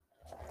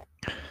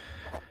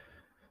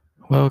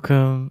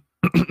Welcome.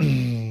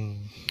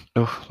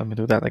 Oh, let me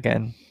do that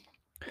again.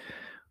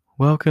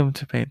 Welcome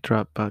to Paint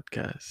Drop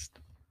Podcast.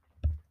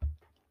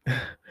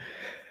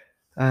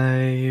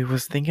 I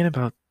was thinking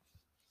about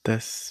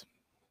this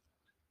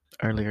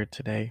earlier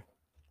today,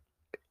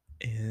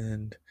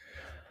 and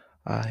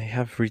I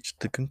have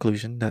reached the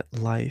conclusion that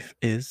life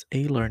is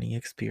a learning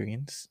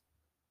experience.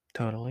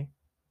 Totally.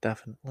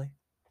 Definitely.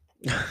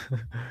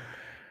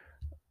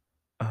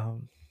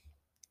 um,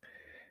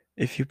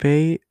 if you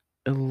pay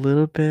a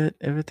little bit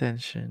of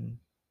attention,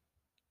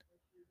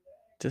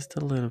 just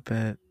a little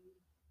bit,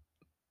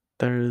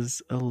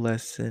 there's a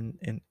lesson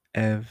in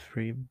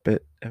every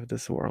bit of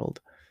this world.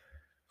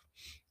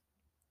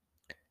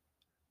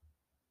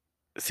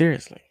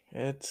 Seriously,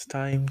 it's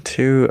time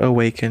to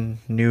awaken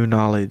new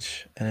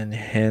knowledge and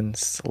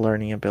enhance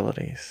learning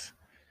abilities.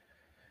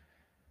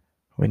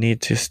 We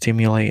need to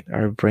stimulate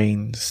our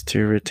brains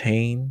to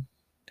retain,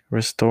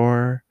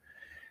 restore,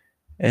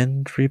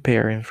 and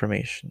repair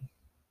information.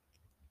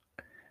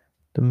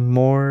 The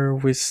more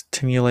we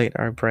stimulate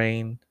our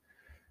brain,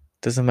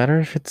 doesn't matter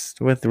if it's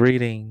with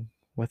reading,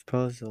 with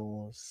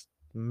puzzles,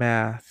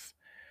 math,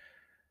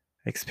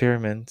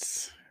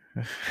 experiments,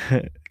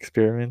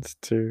 experiments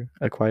to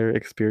acquire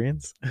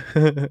experience,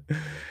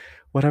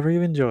 whatever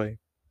you enjoy.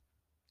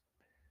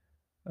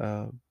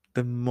 uh,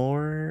 the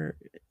more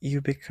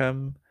you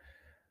become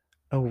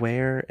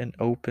aware and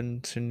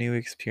open to new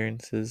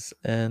experiences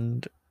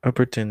and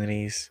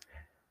opportunities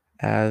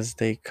as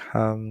they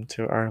come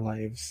to our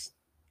lives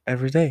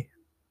every day.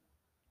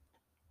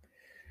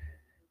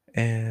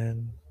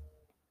 And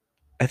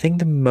I think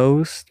the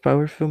most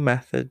powerful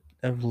method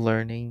of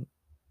learning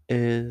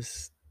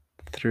is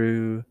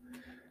through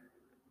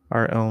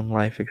our own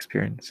life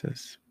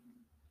experiences.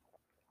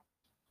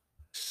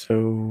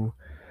 So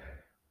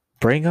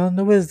bring on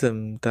the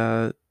wisdom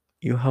that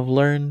you have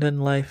learned in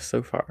life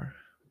so far.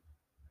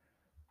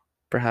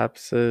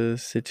 Perhaps a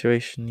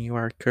situation you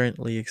are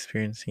currently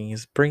experiencing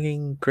is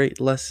bringing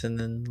great lesson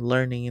and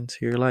learning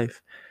into your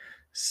life.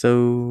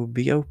 So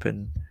be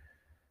open.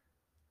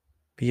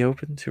 Be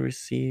open to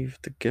receive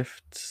the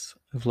gifts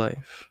of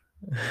life.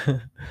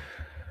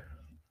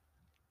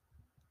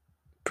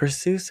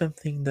 Pursue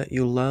something that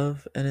you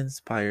love and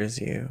inspires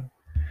you.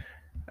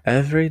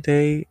 Every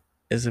day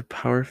is a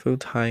powerful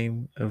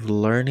time of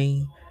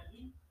learning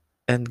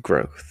and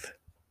growth.